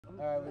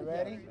All right, we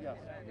ready? Yes.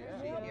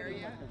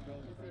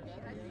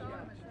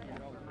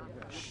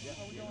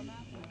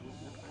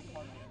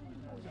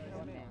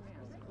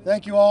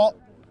 Thank you all.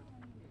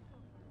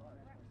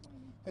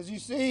 As you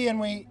see, and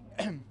we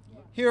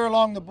here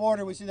along the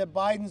border, we see that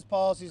Biden's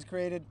policies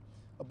created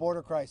a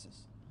border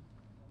crisis.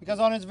 Because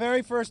on his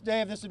very first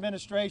day of this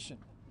administration,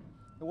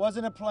 it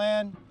wasn't a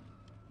plan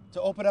to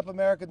open up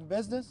American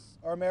business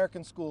or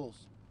American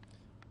schools.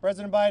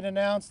 President Biden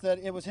announced that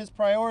it was his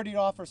priority to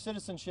offer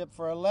citizenship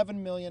for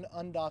 11 million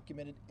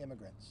undocumented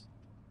immigrants.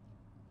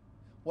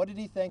 What did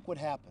he think would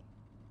happen?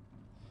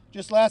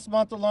 Just last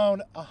month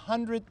alone,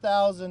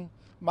 100,000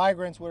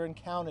 migrants were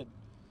encountered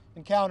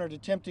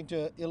attempting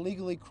to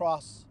illegally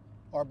cross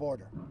our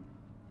border.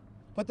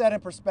 Put that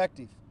in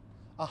perspective,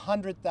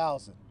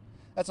 100,000.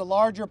 That's a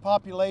larger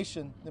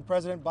population than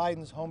President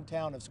Biden's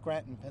hometown of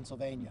Scranton,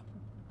 Pennsylvania.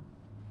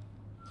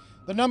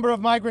 The number of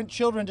migrant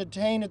children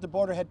detained at the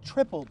border had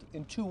tripled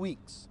in 2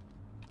 weeks.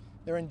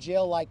 They're in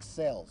jail-like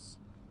cells.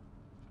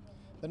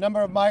 The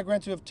number of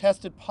migrants who have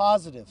tested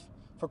positive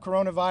for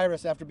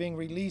coronavirus after being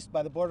released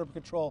by the Border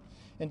Patrol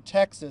in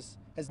Texas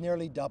has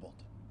nearly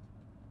doubled.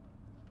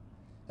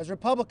 As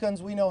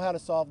Republicans, we know how to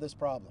solve this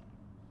problem.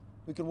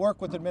 We could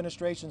work with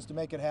administrations to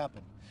make it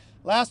happen.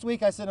 Last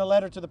week, I sent a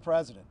letter to the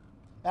president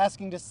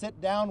asking to sit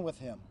down with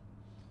him,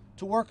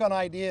 to work on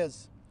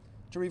ideas,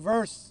 to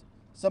reverse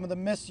some of the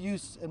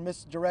misuse and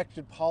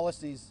misdirected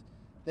policies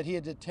that he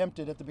had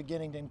attempted at the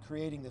beginning in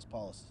creating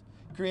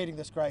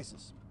this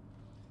crisis.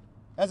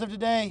 As of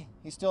today,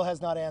 he still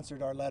has not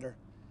answered our letter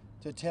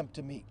to attempt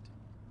to meet.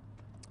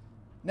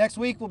 Next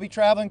week, we'll be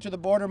traveling to the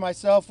border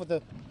myself with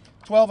the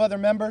 12 other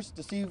members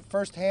to see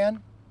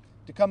firsthand,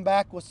 to come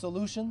back with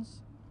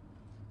solutions,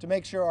 to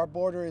make sure our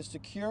border is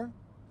secure,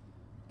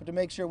 but to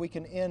make sure we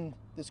can end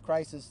this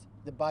crisis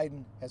that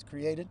Biden has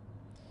created.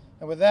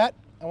 And with that,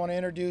 I want to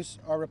introduce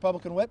our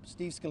Republican whip,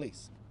 Steve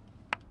Scalise.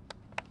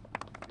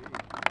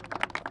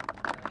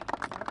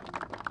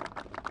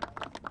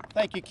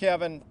 Thank you,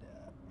 Kevin.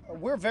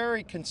 We're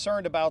very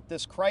concerned about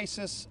this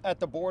crisis at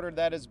the border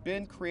that has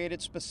been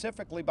created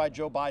specifically by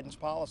Joe Biden's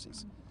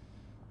policies.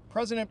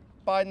 President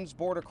Biden's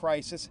border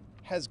crisis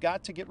has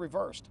got to get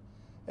reversed.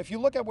 If you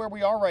look at where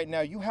we are right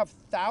now, you have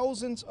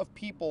thousands of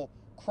people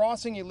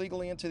crossing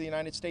illegally into the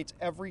United States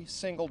every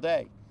single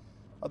day.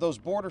 Those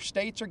border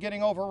states are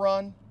getting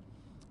overrun.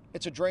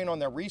 It's a drain on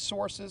their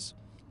resources.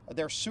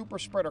 There are super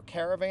spreader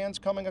caravans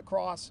coming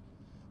across.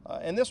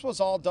 And this was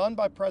all done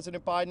by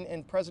President Biden,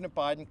 and President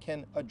Biden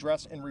can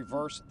address and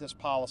reverse this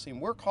policy. And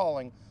we're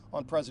calling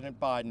on President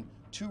Biden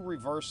to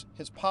reverse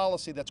his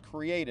policy that's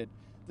created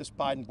this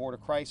Biden border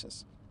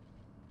crisis.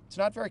 It's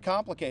not very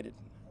complicated.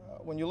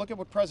 When you look at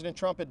what President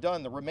Trump had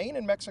done, the Remain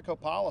in Mexico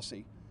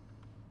policy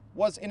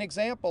was an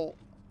example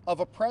of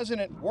a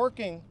president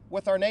working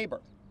with our neighbor,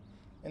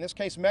 in this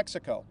case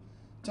Mexico,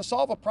 to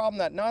solve a problem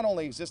that not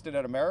only existed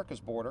at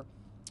America's border,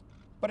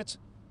 but it's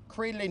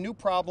created a new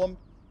problem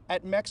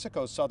at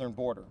Mexico's southern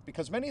border,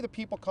 because many of the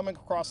people coming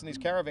across in these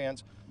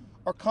caravans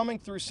are coming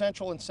through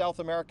Central and South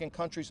American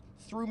countries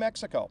through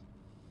Mexico.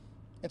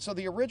 And so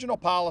the original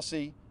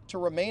policy to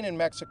remain in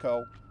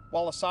Mexico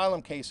while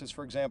asylum cases,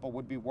 for example,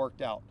 would be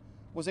worked out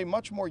was a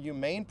much more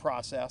humane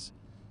process,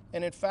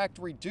 and in fact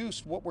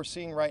reduced what we're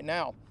seeing right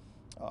now.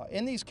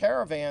 In these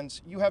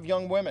caravans, you have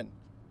young women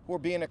who are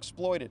being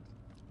exploited.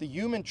 The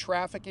human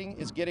trafficking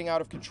is getting out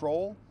of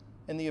control,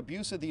 and the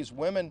abuse of these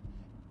women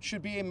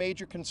should be a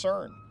major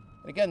concern.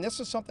 And again,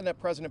 this is something that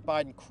President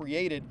Biden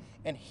created,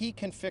 and he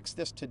can fix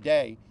this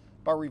today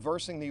by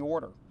reversing the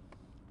order.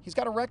 He's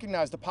got to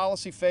recognize the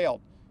policy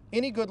failed.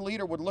 Any good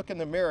leader would look in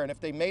the mirror, and if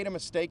they made a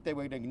mistake, they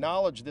would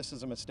acknowledge this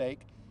is a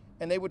mistake,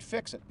 and they would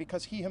fix it,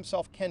 because he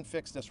himself can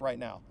fix this right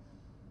now.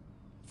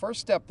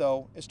 First step,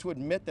 though, is to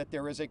admit that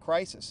there is a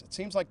crisis. It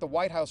seems like the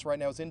White House right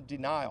now is in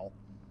denial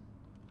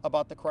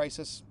about the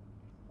crisis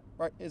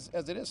right, as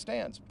it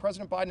stands.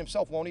 President Biden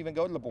himself won't even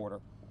go to the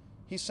border.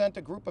 He sent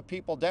a group of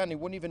people down. He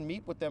wouldn't even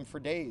meet with them for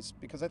days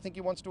because I think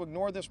he wants to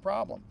ignore this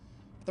problem.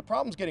 But the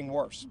problem's getting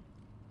worse.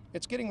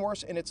 It's getting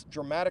worse, and it's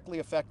dramatically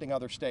affecting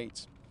other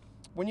states.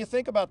 When you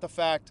think about the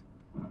fact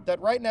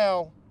that right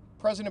now,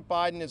 President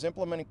Biden is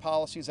implementing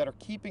policies that are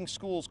keeping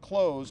schools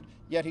closed,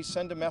 yet he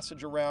sent a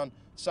message around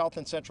South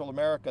and Central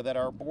America that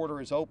our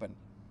border is open.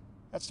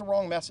 That's the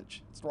wrong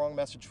message. It's the wrong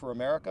message for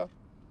America,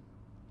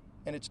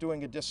 and it's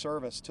doing a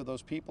disservice to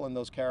those people in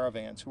those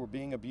caravans who are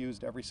being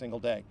abused every single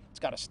day. It's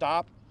got to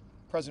stop.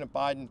 President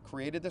Biden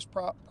created this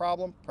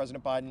problem.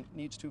 President Biden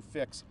needs to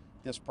fix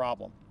this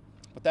problem.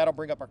 With that, I'll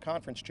bring up our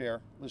conference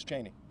chair, Liz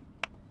Cheney.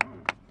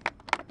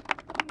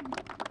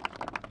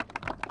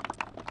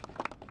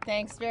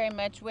 Thanks very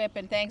much, Whip,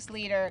 and thanks,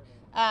 Leader.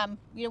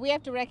 We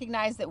have to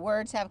recognize that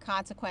words have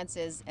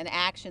consequences and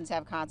actions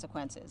have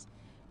consequences.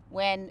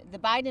 When the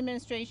Biden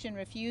administration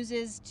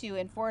refuses to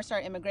enforce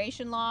our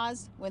immigration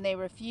laws, when they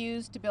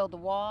refuse to build a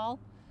wall,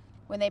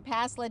 when they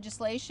pass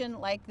legislation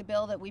like the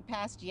bill that we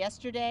passed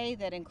yesterday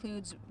that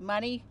includes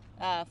money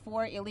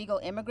for illegal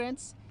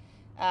immigrants,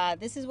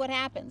 this is what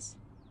happens.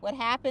 What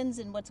happens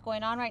and what's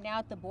going on right now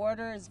at the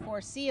border is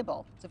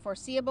foreseeable. It's a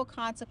foreseeable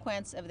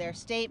consequence of their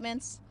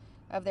statements,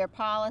 of their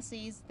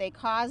policies. They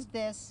caused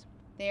this.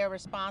 They are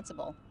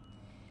responsible.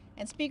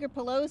 And Speaker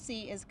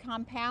Pelosi is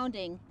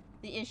compounding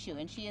the issue,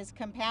 and she is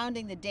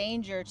compounding the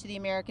danger to the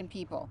American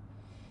people.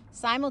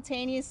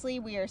 Simultaneously,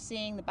 we are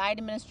seeing the Biden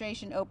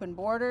administration open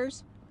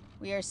borders.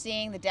 We are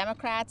seeing the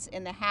Democrats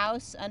in the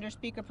House under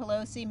Speaker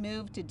Pelosi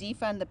move to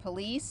defund the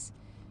police,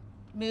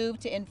 move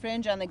to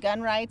infringe on the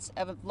gun rights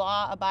of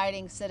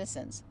law-abiding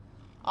citizens.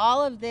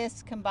 All of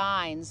this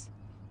combines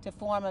to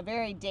form a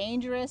very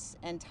dangerous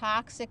and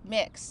toxic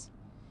mix.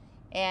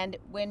 And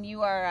when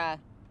you are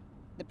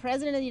the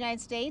President of the United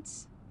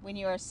States, when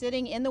you are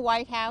sitting in the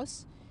White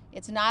House,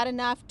 it's not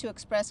enough to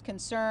express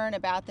concern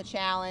about the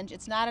challenge.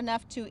 It's not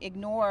enough to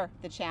ignore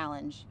the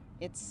challenge.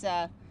 It's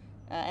an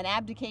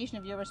abdication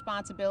of your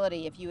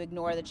responsibility if you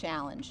ignore the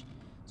challenge.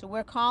 So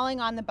we're calling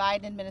on the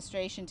Biden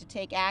administration to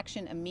take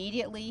action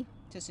immediately,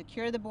 to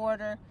secure the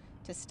border,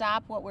 to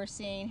stop what we're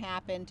seeing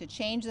happen, to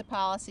change the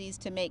policies,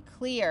 to make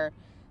clear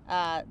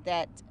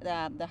that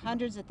the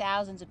hundreds of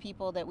thousands of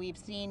people that we've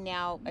seen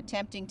now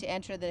attempting to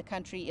enter the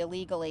country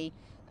illegally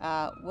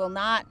will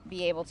not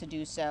be able to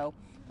do so.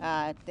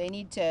 They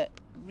need to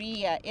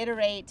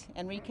reiterate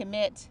and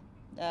recommit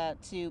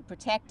to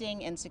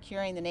protecting and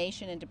securing the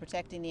nation and to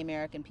protecting the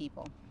American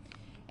people.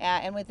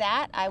 And with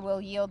that, I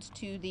will yield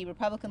to the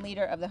Republican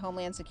leader of the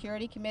Homeland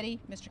Security Committee,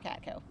 Mr.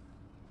 Katko.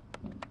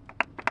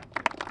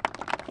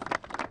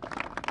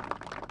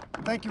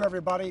 Thank you,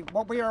 everybody.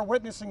 What we are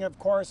witnessing, of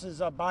course, is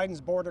Biden's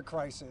border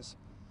crisis.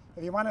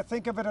 If you want to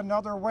think of it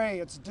another way,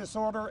 it's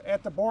disorder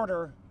at the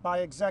border by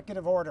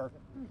executive order,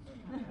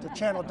 to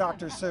channel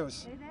Dr.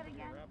 Seuss.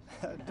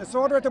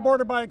 Disorder at the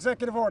border by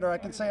executive order. I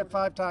can say it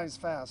 5 times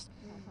fast.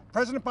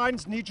 President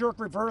Biden's knee-jerk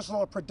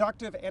reversal of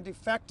productive and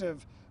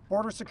effective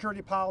border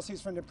security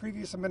policies from the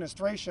previous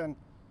administration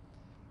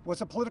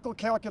was a political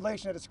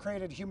calculation that has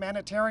created a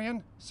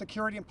humanitarian,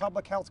 security, and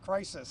public health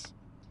crisis.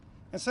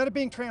 Instead of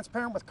being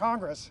transparent with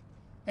Congress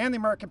and the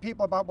American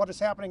people about what is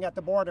happening at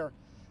the border,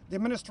 the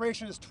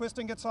administration is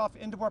twisting itself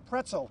into a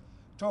pretzel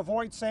to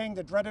avoid saying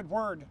the dreaded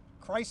word,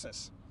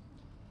 crisis.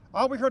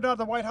 All we heard out of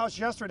the White House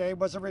yesterday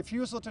was a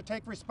refusal to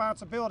take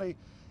responsibility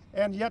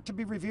and yet to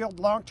be revealed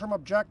long-term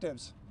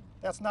objectives.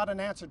 That's not an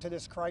answer to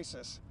this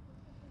crisis.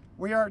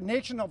 We are a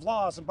nation of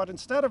laws, but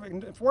instead of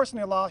enforcing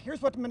the law,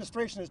 here's what the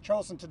administration has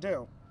chosen to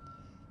do.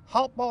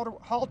 Halt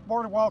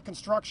border wall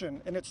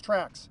construction in its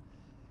tracks.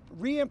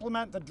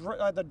 Re-implement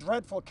the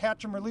dreadful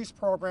catch and release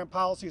program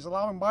policies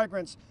allowing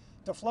migrants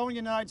to flow in the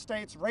United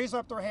States, raise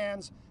up their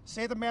hands,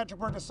 say the magic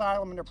word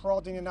asylum, and they're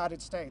paroled in the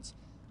United States.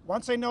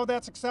 Once they know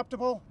that's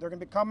acceptable, they're going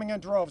to be coming in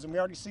droves, and we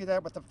already see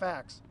that with the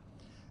facts.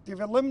 They've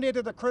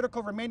eliminated the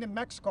critical Remain in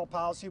Mexico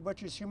policy,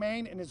 which is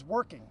humane and is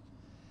working.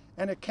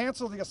 And it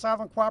canceled the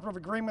asylum cooperative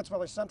agreements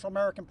with our Central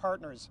American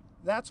partners.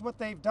 That's what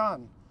they've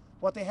done.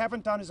 What they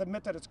haven't done is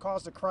admit that it's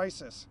caused a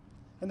crisis.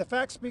 And the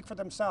facts speak for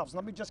themselves.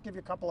 Let me just give you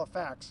a couple of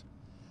facts.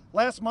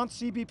 Last month,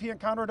 CBP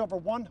encountered over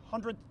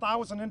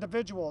 100,000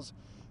 individuals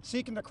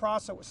seeking to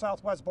cross the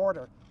southwest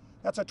border.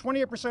 That's a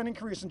 28%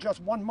 increase in just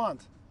 1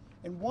 month,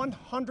 and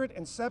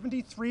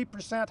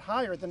 173%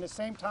 higher than the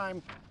same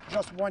time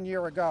just 1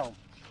 year ago.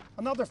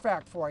 Another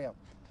fact for you.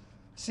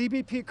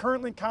 CBP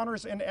currently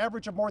encounters an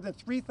average of more than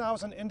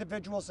 3,000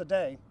 individuals a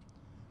day.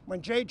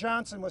 When Jay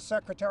Johnson was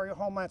Secretary of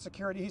Homeland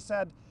Security, he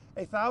said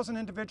 1,000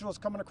 individuals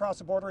coming across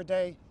the border a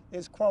day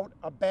is, quote,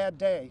 a bad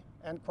day,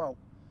 end quote.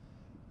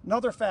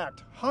 Another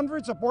fact,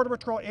 hundreds of Border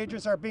Patrol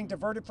agents are being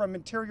diverted from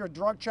interior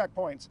drug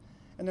checkpoints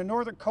in the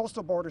northern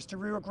coastal borders to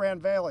Rio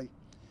Grande Valley.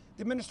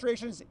 The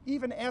administration is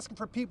even asking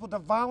for people to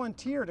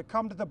volunteer to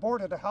come to the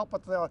border to help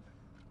with I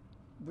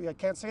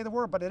can't say the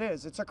word, but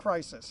it's a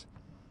crisis.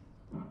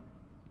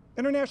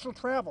 International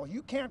travel,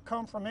 you can't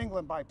come from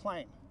England by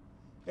plane.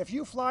 If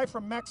you fly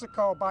from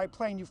Mexico by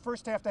plane, you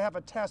first have to have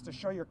a test to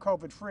show you're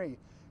COVID-free.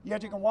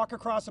 Yet you can walk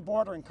across the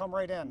border and come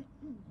right in.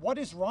 What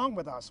is wrong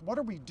with us? What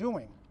are we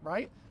doing,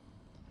 right?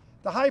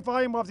 The high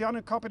volume of the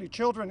unaccompanied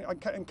children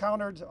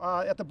encountered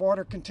at the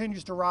border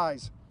continues to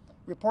rise.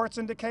 Reports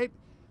indicate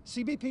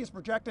CBP is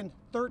projecting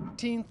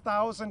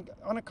 13,000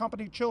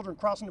 unaccompanied children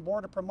crossing the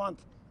border per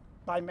month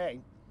by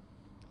May.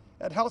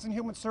 At Health and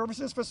Human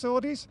Services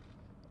facilities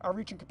are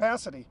reaching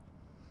capacity.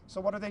 So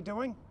what are they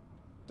doing?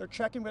 They're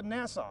checking with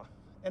NASA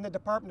and the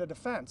Department of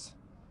Defense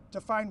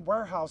to find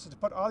warehouses to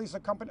put all these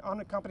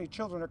unaccompanied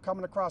children that are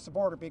coming across the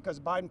border because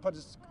Biden put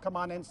his come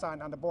on in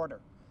sign on the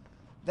border.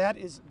 That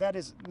is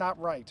not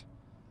right.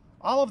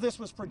 All of this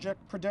was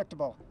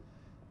predictable.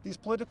 These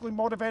politically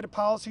motivated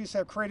policies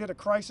have created a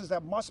crisis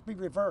that must be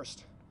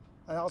reversed.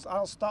 And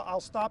I'll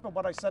stop at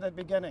what I said at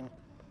the beginning.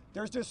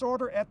 There's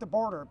disorder at the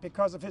border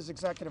because of his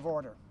executive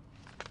order.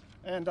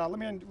 And let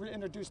me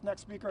introduce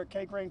next speaker,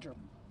 Kay Granger.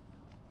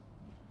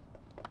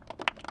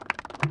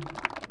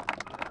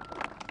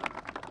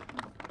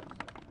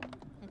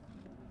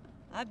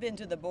 I've been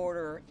to the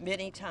border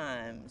many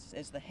times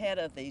as the head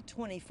of the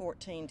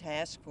 2014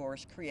 task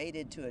force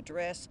created to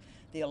address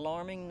the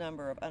alarming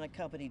number of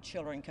unaccompanied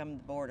children coming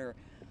to the border.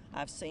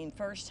 I've seen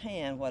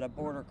firsthand what a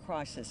border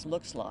crisis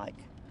looks like.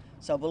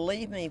 So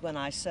believe me when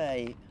I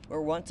say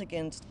we're once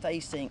again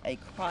facing a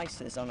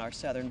crisis on our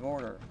southern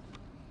border.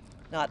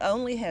 Not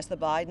only has the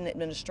Biden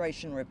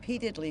administration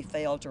repeatedly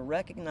failed to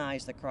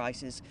recognize the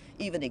crisis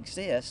even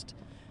exists,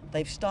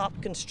 they've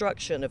stopped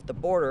construction of the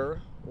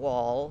border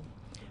wall,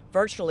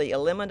 virtually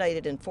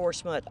eliminated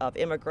enforcement of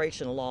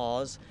immigration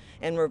laws,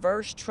 and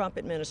reversed Trump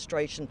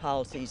administration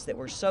policies that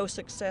were so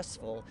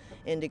successful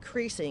in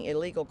decreasing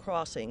illegal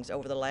crossings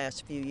over the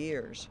last few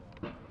years.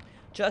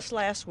 Just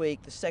last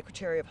week, the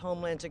Secretary of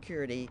Homeland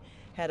Security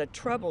had a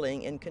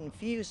troubling and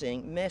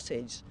confusing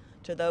message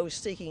to those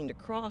seeking to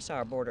cross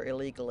our border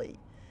illegally.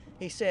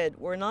 He said,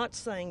 "We're not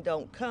saying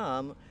don't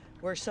come,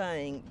 we're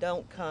saying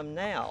don't come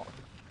now."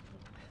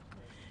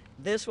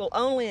 This will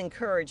only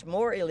encourage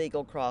more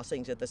illegal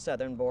crossings at the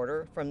southern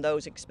border from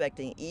those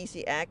expecting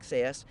easy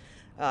access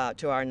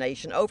to our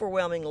nation,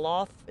 overwhelming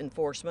law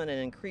enforcement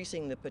and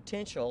increasing the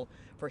potential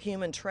for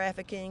human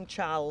trafficking,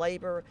 child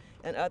labor,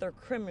 and other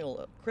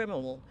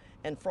criminal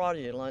and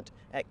fraudulent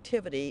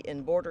activity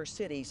in border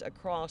cities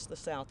across the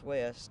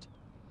Southwest.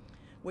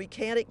 We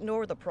can't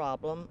ignore the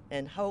problem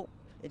and hope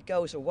it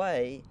goes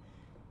away.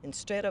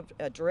 Instead of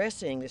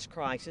addressing this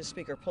crisis,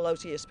 Speaker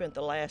Pelosi has spent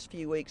the last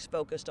few weeks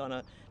focused on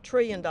a $1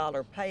 trillion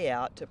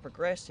payout to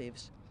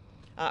progressives.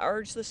 I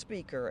urge the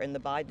Speaker and the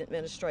Biden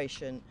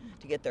administration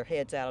to get their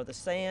heads out of the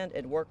sand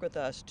and work with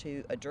us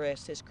to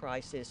address this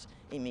crisis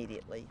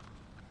immediately.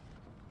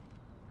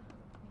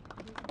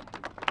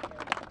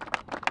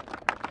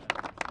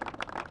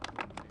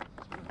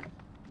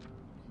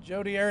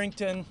 Jody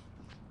Arrington,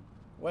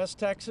 West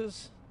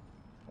Texas.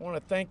 I want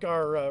to thank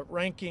our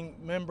ranking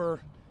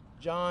member,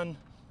 John,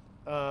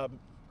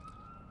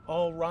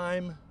 all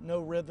rhyme, no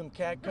rhythm,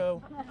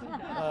 Catco.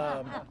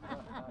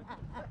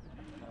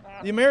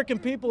 The American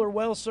people are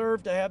well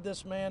served to have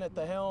this man at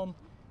the helm.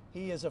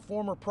 He is a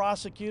former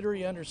prosecutor.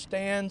 He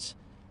understands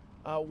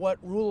what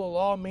rule of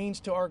law means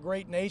to our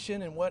great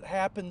nation and what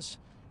happens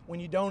when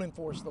you don't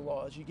enforce the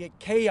laws. You get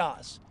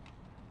chaos.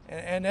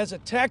 And as a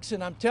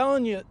Texan, I'm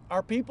telling you,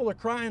 our people are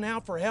crying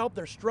out for help.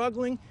 They're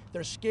struggling,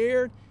 they're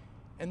scared,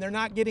 and they're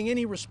not getting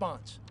any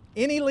response,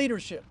 any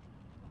leadership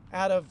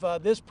out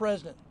of this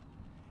president.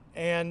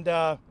 And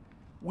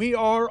we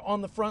are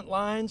on the front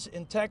lines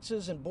in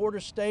Texas and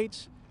border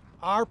states.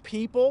 Our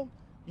people,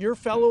 your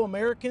fellow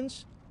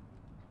Americans,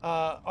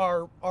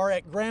 are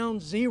at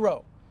ground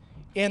zero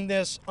in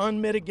this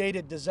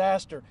unmitigated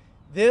disaster.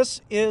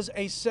 This is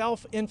a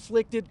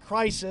self-inflicted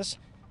crisis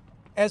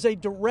as a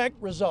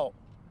direct result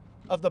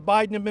of the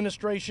Biden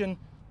administration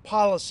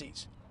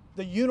policies,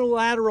 the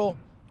unilateral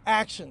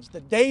actions, the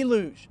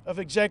deluge of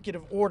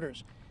executive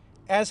orders,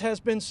 as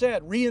has been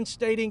said,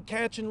 reinstating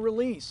catch and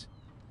release,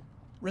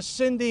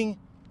 rescinding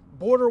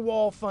border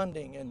wall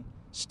funding and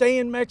stay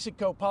in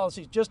Mexico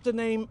policies, just to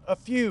name a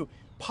few.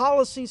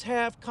 Policies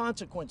have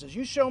consequences.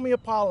 You show me a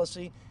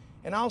policy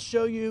and I'll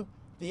show you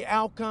the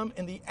outcome,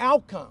 and the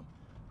outcome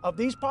of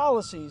these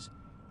policies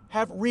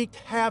have wreaked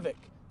havoc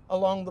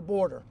along the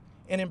border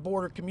and in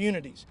border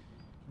communities.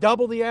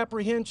 Double the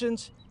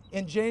apprehensions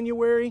in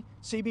January.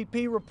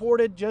 CBP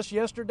reported just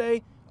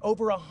yesterday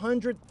over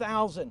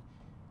 100,000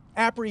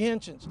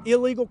 apprehensions,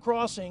 illegal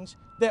crossings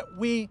that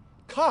we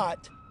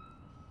caught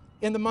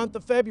in the month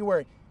of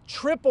February.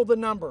 Triple the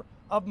number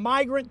of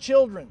migrant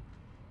children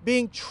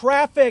being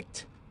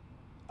trafficked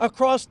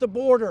across the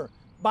border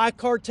by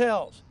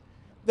cartels.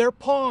 They're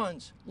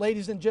pawns,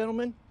 ladies and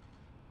gentlemen.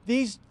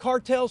 These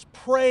cartels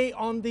prey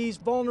on these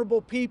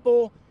vulnerable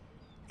people,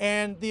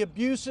 and the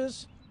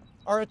abuses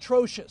are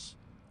atrocious.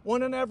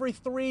 1 in every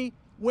 3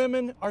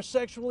 women are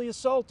sexually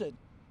assaulted.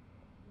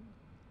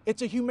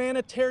 It's a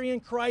humanitarian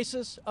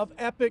crisis of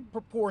epic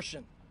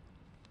proportion.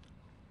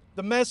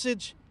 The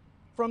message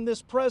from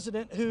this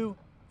president, who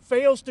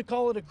fails to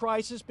call it a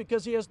crisis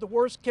because he has the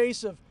worst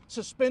case of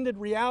suspended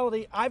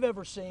reality I've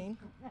ever seen.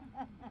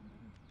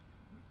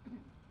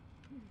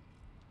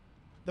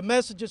 The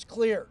message is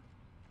clear.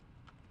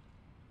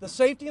 The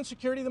safety and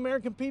security of the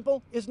American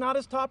people is not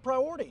his top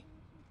priority.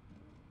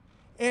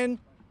 And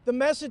the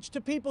message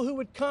to people who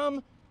would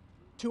come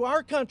to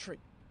our country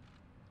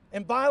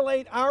and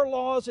violate our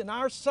laws and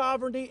our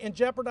sovereignty and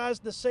jeopardize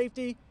the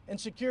safety and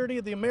security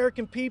of the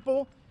American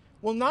people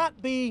will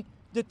not be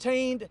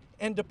detained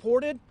and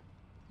deported.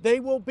 They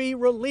will be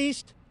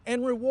released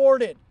and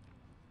rewarded.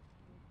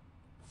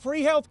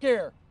 Free health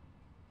care,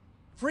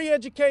 free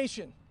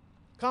education,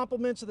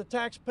 compliments of the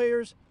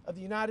taxpayers of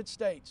the United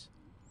States.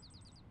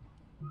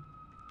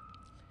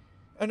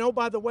 And oh,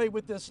 by the way,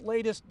 with this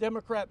latest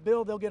Democrat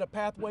bill, they'll get a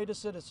pathway to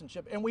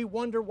citizenship. And we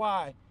wonder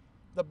why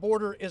the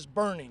border is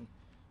burning.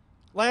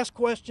 Last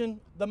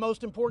question, the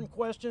most important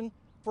question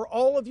for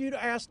all of you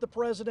to ask the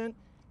president,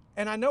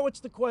 and I know it's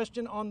the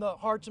question on the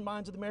hearts and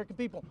minds of the American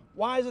people.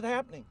 Why is it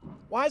happening?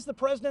 Why is the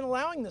president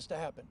allowing this to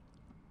happen?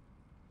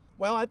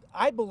 Well,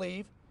 I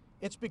believe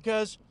it's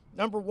because,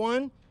 number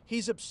one,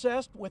 he's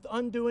obsessed with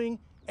undoing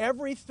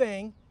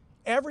everything,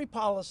 every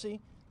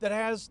policy that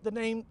has the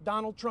name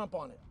Donald Trump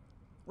on it,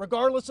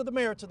 regardless of the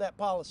merits of that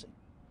policy.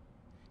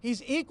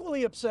 He's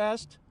equally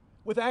obsessed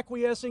with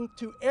acquiescing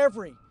to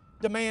every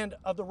demand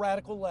of the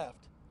radical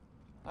left.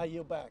 I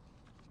yield back.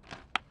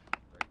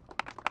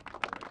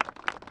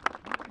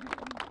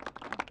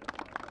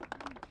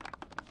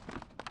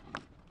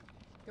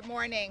 Good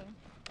morning.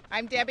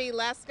 I'm Debbie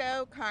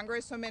Lesko,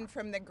 Congresswoman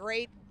from the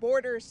great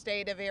border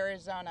state of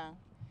Arizona.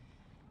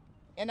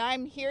 And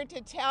I'm here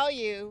to tell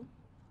you,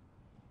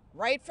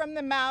 right from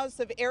the mouths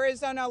of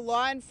Arizona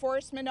law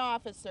enforcement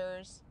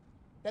officers,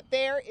 that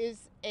there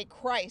is a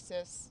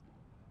crisis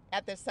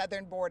at the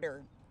southern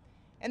border.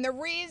 And the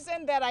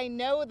reason that I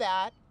know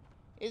that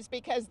is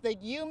because the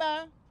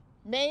Yuma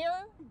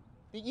mayor,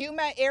 the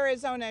Yuma,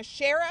 Arizona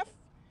sheriff,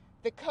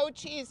 the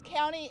Cochise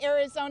County,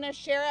 Arizona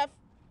sheriff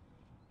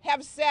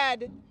have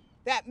said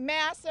that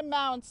mass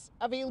amounts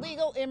of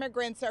illegal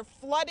immigrants are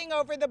flooding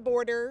over the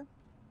border.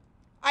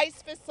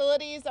 ICE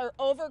facilities are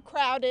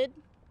overcrowded.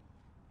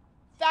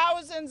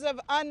 Thousands of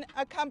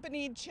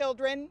unaccompanied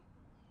children,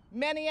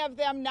 many of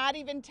them not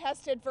even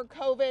tested for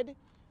COVID,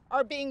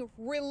 are being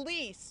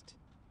released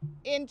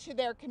into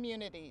their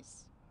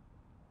communities.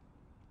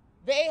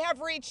 They have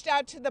reached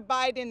out to the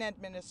Biden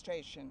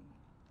administration.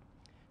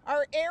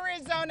 Our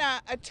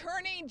Arizona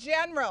Attorney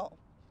General,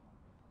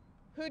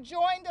 who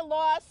joined a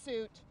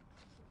lawsuit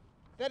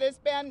that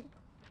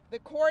the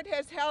court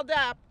has held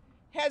up,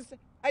 has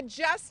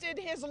adjusted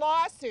his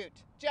lawsuit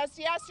just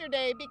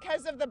yesterday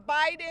because of the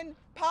Biden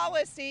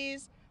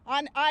policies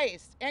on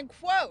ICE. And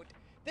quote,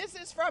 this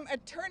is from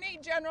Attorney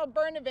General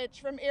Brnovich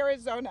from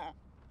Arizona.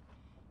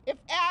 If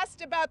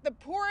asked about the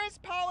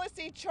poorest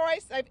policy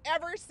choice I've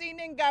ever seen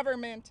in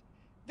government,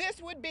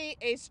 this would be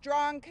a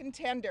strong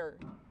contender.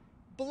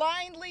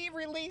 Blindly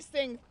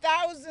releasing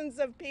thousands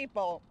of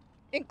people,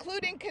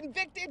 including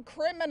convicted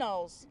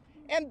criminals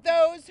and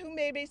those who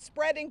may be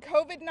spreading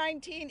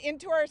COVID-19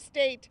 into our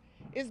state,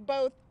 is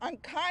both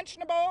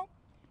unconscionable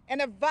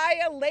and a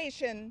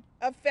violation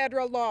of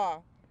federal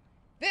law.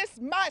 This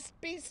must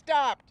be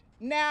stopped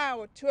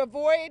now to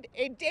avoid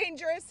a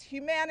dangerous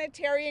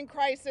humanitarian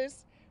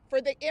crisis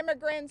for the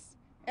immigrants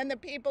and the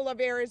people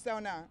of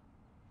Arizona.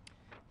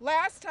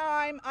 Last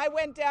time I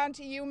went down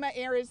to Yuma,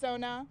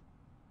 Arizona,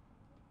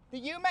 the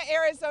Yuma,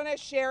 Arizona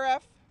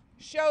sheriff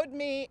showed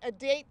me a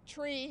date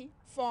tree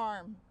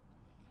farm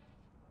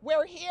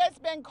where he has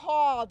been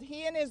called,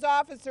 he and his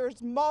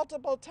officers,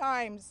 multiple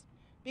times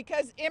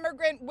because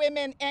immigrant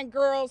women and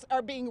girls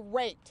are being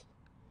raped.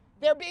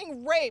 They're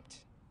being raped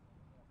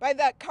by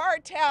the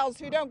cartels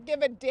who don't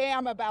give a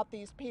damn about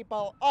these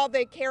people. All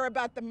they care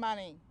about the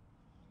money.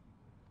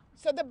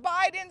 So the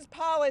Biden's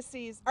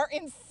policies are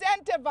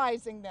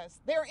incentivizing this.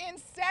 They're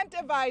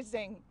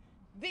incentivizing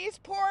these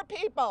poor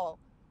people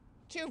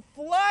to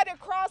flood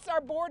across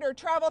our border,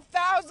 travel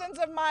thousands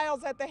of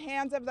miles at the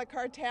hands of the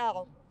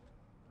cartel.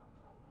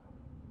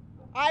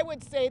 I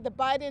would say the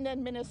Biden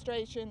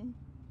administration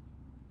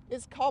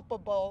is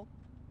culpable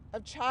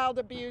of child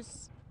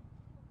abuse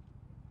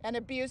and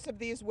abuse of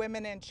these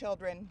women and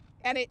children,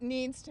 and it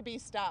needs to be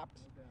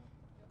stopped.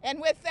 And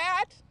with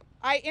that,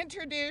 I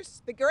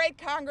introduce the great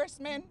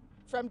congressman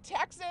from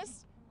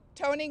Texas,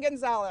 Tony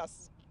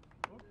Gonzalez.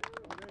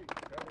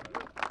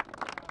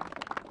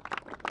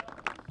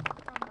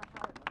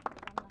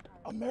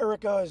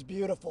 America is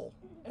beautiful,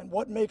 and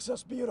what makes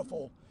us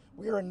beautiful?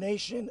 We are a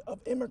nation of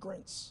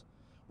immigrants.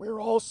 We are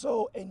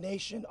also a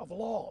nation of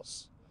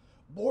laws.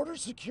 Border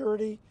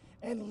security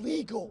and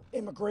legal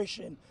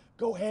immigration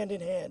go hand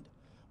in hand.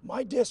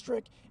 My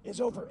district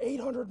is over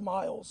 800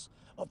 miles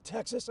of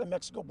Texas and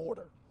Mexico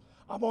border.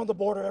 I'm on the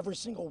border every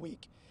single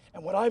week,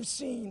 and what I've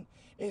seen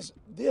is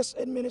this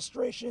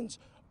administration's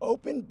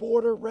open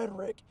border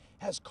rhetoric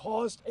has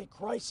caused a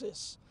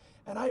crisis.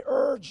 And I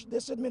urge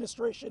this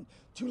administration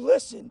to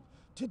listen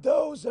to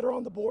those that are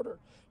on the border.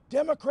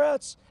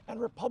 Democrats and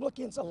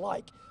Republicans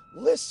alike,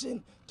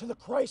 listen to the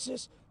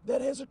crisis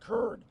that has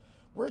occurred.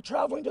 We're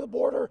traveling to the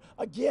border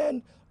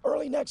again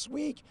early next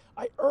week.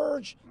 I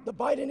urge the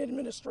Biden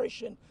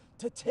administration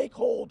to take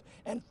hold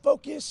and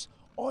focus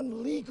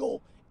on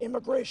legal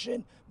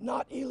immigration,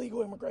 not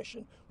illegal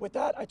immigration. With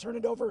that, I turn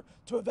it over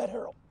to Yvette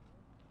Harrell.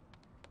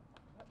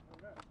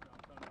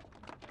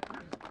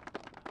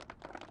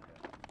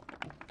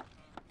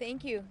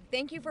 Thank you.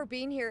 Thank you for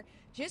being here.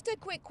 Just a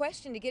quick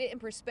question to get it in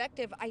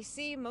perspective. I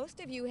see most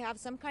of you have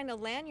some kind of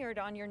lanyard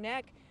on your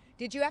neck.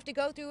 Did you have to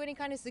go through any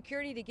kind of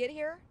security to get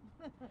here?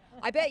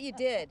 I bet you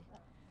did.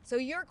 So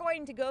you're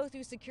going to go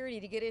through security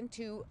to get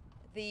into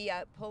the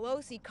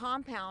Pelosi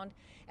compound,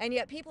 and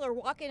yet people are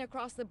walking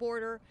across the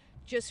border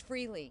just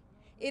freely.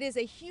 It is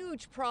a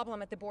huge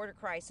problem at the border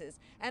crisis,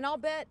 and I'll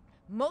bet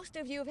most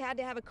of you have had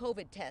to have a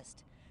COVID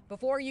test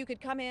before you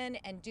could come in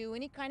and do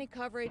any kind of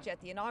coverage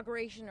at the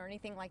inauguration or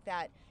anything like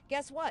that.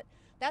 Guess what?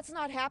 That's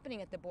not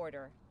happening at the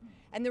border.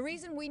 And the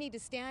reason we need to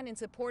stand in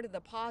support of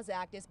the PAUSE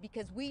Act is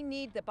because we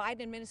need the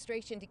Biden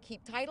administration to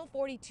keep Title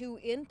 42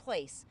 in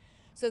place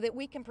so that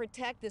we can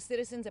protect the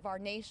citizens of our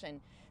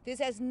nation. This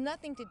has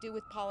nothing to do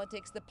with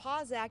politics. The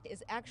PAUSE Act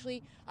is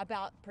actually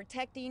about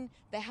protecting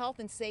the health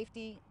and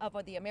safety of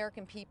the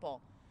American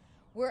people.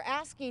 We're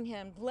asking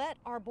him, let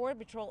our Border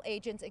Patrol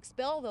agents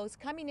expel those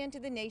coming into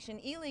the nation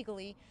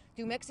illegally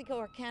through Mexico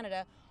or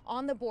Canada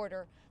on the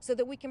border so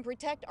that we can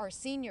protect our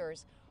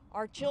seniors,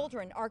 our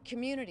children, our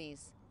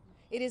communities.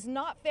 It is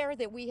not fair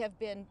that we have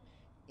been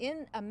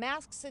in a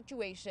mask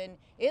situation,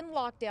 in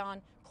lockdown,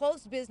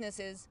 closed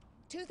businesses.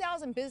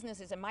 2,000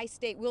 businesses in my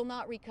state will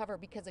not recover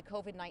because of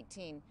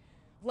COVID-19.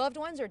 Loved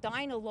ones are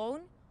dying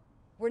alone.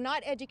 We're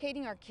not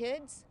educating our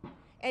kids.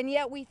 And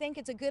yet we think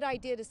it's a good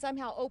idea to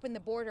somehow open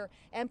the border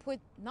and put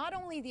not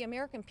only the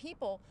American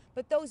people,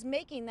 but those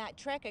making that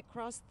trek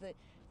across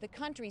the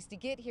countries to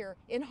get here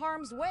in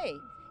harm's way.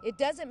 It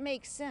doesn't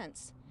make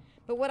sense.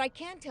 But what I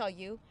can tell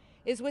you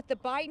is with the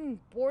Biden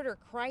border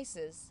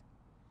crisis,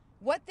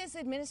 what this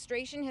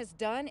administration has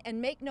done,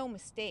 and make no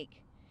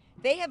mistake,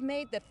 they have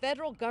made the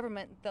federal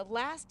government the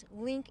last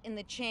link in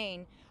the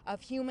chain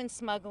of human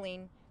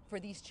smuggling for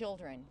these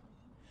children.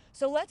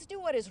 So let's do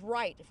what is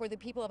right for the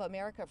people of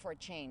America for a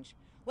change.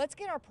 Let's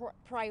get our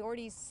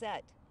priorities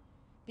set,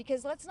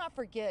 because let's not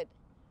forget,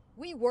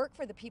 we work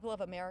for the people of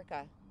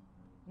America,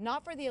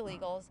 not for the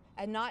illegals,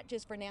 and not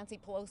just for Nancy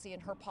Pelosi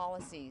and her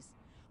policies.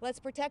 Let's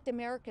protect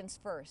Americans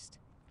first.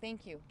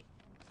 Thank you.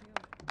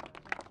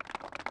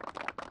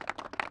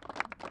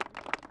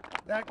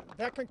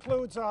 That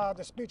concludes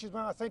the speeches.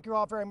 I want to thank you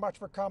all very much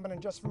for coming,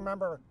 and just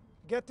remember,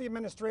 get the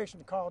administration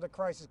to call it a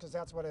crisis, because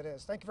that's what it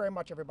is. Thank you very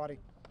much, everybody.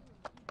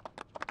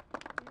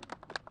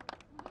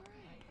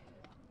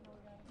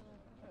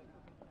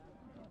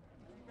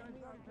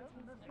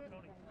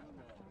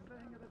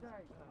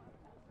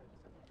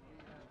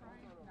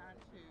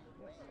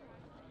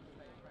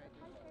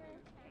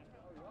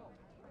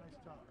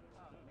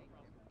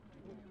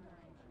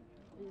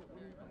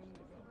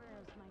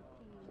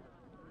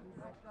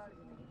 I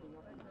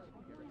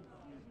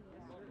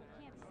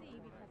can't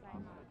see because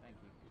I'm